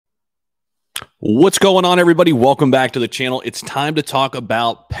What's going on, everybody? Welcome back to the channel. It's time to talk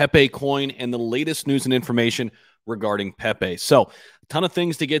about Pepe Coin and the latest news and information regarding Pepe. So, a ton of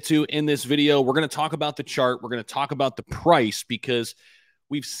things to get to in this video. We're going to talk about the chart. We're going to talk about the price because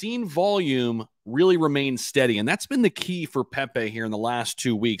we've seen volume really remain steady, and that's been the key for Pepe here in the last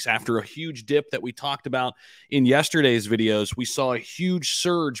 2 weeks. After a huge dip that we talked about in yesterday's videos, we saw a huge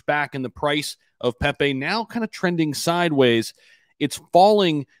surge back in the price of Pepe, now kind of trending sideways. It's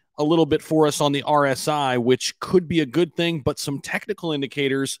falling a little bit for us on the RSI, which could be a good thing, but some technical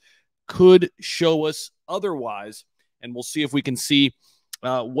indicators could show us otherwise. And we'll see if we can see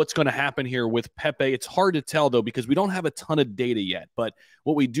what's going to happen here with Pepe. It's hard to tell, though, because we don't have a ton of data yet. But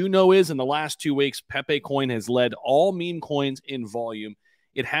what we do know is in the last 2 weeks, Pepe Coin has led all meme coins in volume.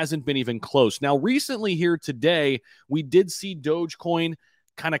 It hasn't been even close. Now, recently here today, we did see Dogecoin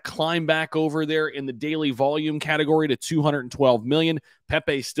kind of climb back over there in the daily volume category to 212 million.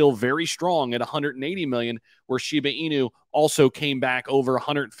 Pepe still very strong at 180 million, where Shiba Inu also came back over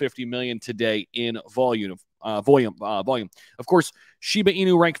 150 million today in volume. Of course, Shiba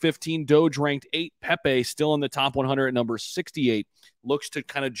Inu ranked 15, Doge ranked 8, Pepe still in the top 100 at number 68, looks to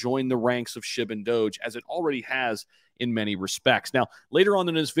kind of join the ranks of SHIB and Doge, as it already has in many respects. Now, later on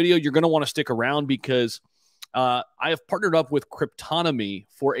in this video, you're going to want to stick around because I have partnered up with CRYPTONOMY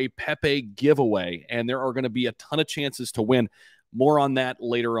for a Pepe giveaway, and there are going to be a ton of chances to win. More on that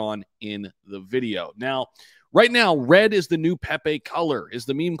later on in the video. Now, right now, red is the new Pepe color. Is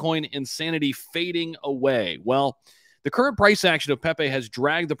the meme coin insanity fading away? Well, the current price action of Pepe has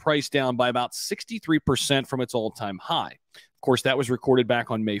dragged the price down by about 63% from its all-time high. Of course, that was recorded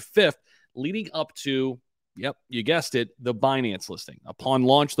back on May 5th, leading up to, yep, you guessed it, the Binance listing. Upon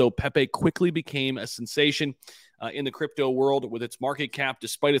launch, though, Pepe quickly became a sensation in the crypto world, with its market cap,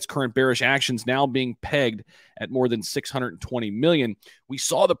 despite its current bearish actions, now being pegged at more than 620 million. We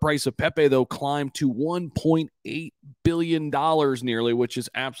saw the price of Pepe, though, climb to $1.8 billion nearly, which is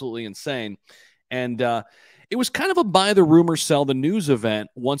absolutely insane. And it was kind of a buy the rumor, sell the news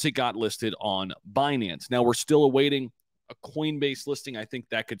event once it got listed on Binance. Now, we're still awaiting a Coinbase listing. I think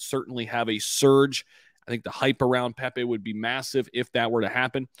that could certainly have a surge. I think the hype around Pepe would be massive if that were to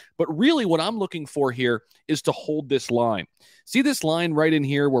happen. But really what I'm looking for here is to hold this line. See this line right in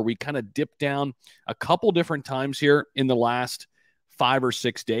here where we kind of dipped down a couple different times here in the last 5 or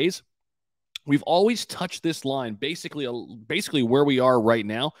 6 days? We've always touched this line, basically where we are right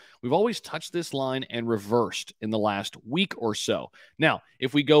now. We've always touched this line and reversed in the last week or so. Now,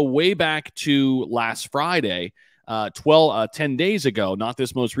 if we go way back to last Friday, 10 days ago, not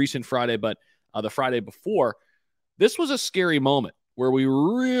this most recent Friday, but the Friday before, this was a scary moment where we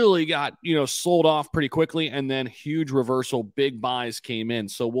really got, sold off pretty quickly, and then huge reversal, big buys came in.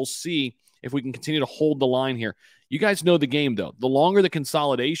 So we'll see if we can continue to hold the line here. You guys know the game, though. The longer the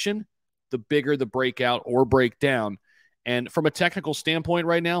consolidation, the bigger the breakout or breakdown. And from a technical standpoint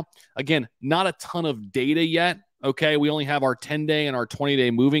right now, again, not a ton of data yet. Okay, we only have our 10-day and our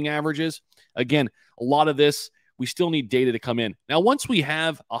 20-day moving averages. Again, a lot of this, we still need data to come in. Now, once we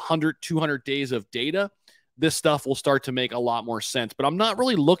have 100, 200 days of data, this stuff will start to make a lot more sense. But I'm not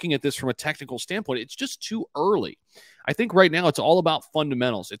really looking at this from a technical standpoint. It's just too early. I think right now it's all about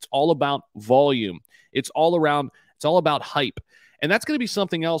fundamentals. It's all about volume. It's all about hype. And that's going to be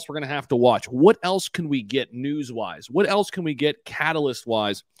something else we're going to have to watch. What else can we get news-wise? What else can we get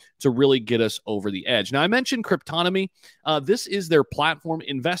catalyst-wise to really get us over the edge? Now, I mentioned CRYPTONOMY. This is their platform,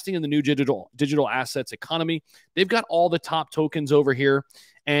 investing in the new digital assets economy. They've got all the top tokens over here,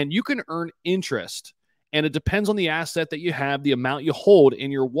 and you can earn interest. And it depends on the asset that you have, the amount you hold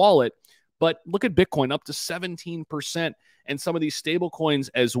in your wallet. But look at Bitcoin, up to 17%, and some of these stable coins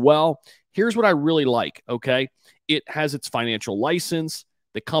as well. Here's what I really like, okay? It has its financial license.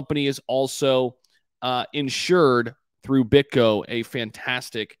 The company is also insured through BitGo, a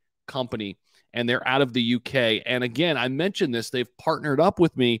fantastic company, and they're out of the UK. And again, I mentioned this, they've partnered up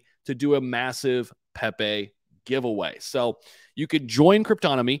with me to do a massive Pepe giveaway. So you could join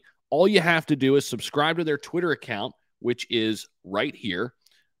CRYPTONOMY. All you have to do is subscribe to their Twitter account, which is right here.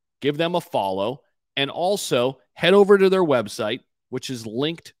 Give them a follow, and also head over to their website, which is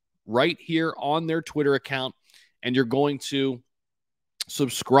linked right here on their Twitter account, and you're going to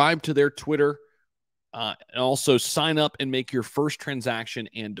subscribe to their Twitter and also sign up and make your first transaction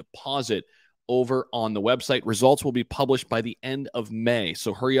and deposit over on the website. Results will be published by the end of May,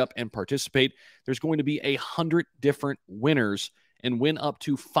 so hurry up and participate. There's going to be 100 different winners and win up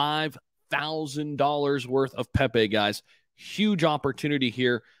to $5,000 worth of Pepe, guys. Huge opportunity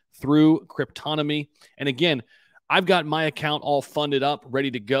here through CRYPTONOMY. And again, I've got my account all funded up,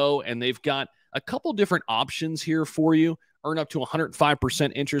 ready to go, and they've got a couple different options here for you. earn up to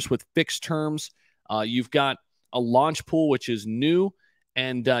 105% interest with fixed terms. You've got a launch pool, which is new,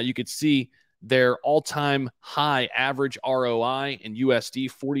 and you could see their all-time high average ROI in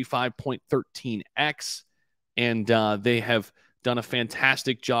USD, 45.13x, and they have done a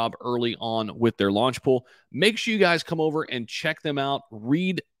fantastic job early on with their launch pool. Make sure you guys come over and check them out,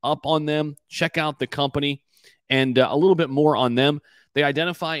 read up on them, check out the company, and a little bit more on them. They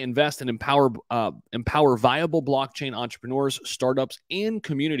identify, invest, and empower viable blockchain entrepreneurs, startups, and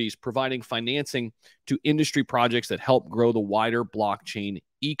communities, providing financing to industry projects that help grow the wider blockchain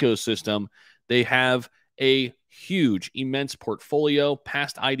ecosystem. They have a huge, immense portfolio,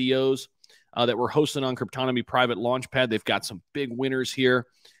 past IDOs that were hosted on CRYPTONOMY Private Launchpad. They've got some big winners here,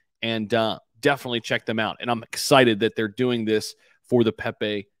 and definitely check them out. And I'm excited that they're doing this for the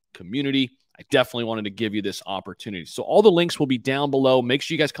Pepe community. I definitely wanted to give you this opportunity. So all the links will be down below. Make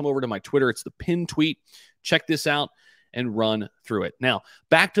sure you guys come over to my Twitter. It's the pinned tweet. Check this out and run through it. Now,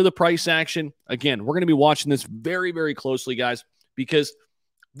 back to the price action. Again, we're going to be watching this very, very closely, guys, because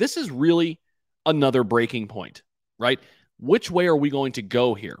this is really another breaking point, right? Which way are we going to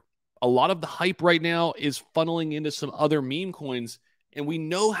go here? A lot of the hype right now is funneling into some other meme coins, and we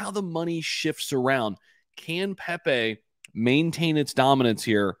know how the money shifts around. Can Pepe maintain its dominance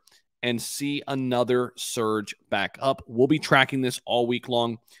here and see another surge back up? We'll be tracking this all week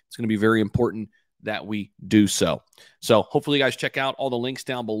long. It's going to be very important that we do so. So hopefully you guys check out all the links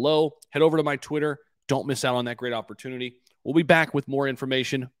down below. Head over to my Twitter. Don't miss out on that great opportunity. We'll be back with more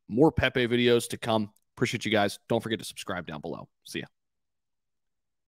information, more Pepe videos to come. Appreciate you guys. Don't forget to subscribe down below. See ya.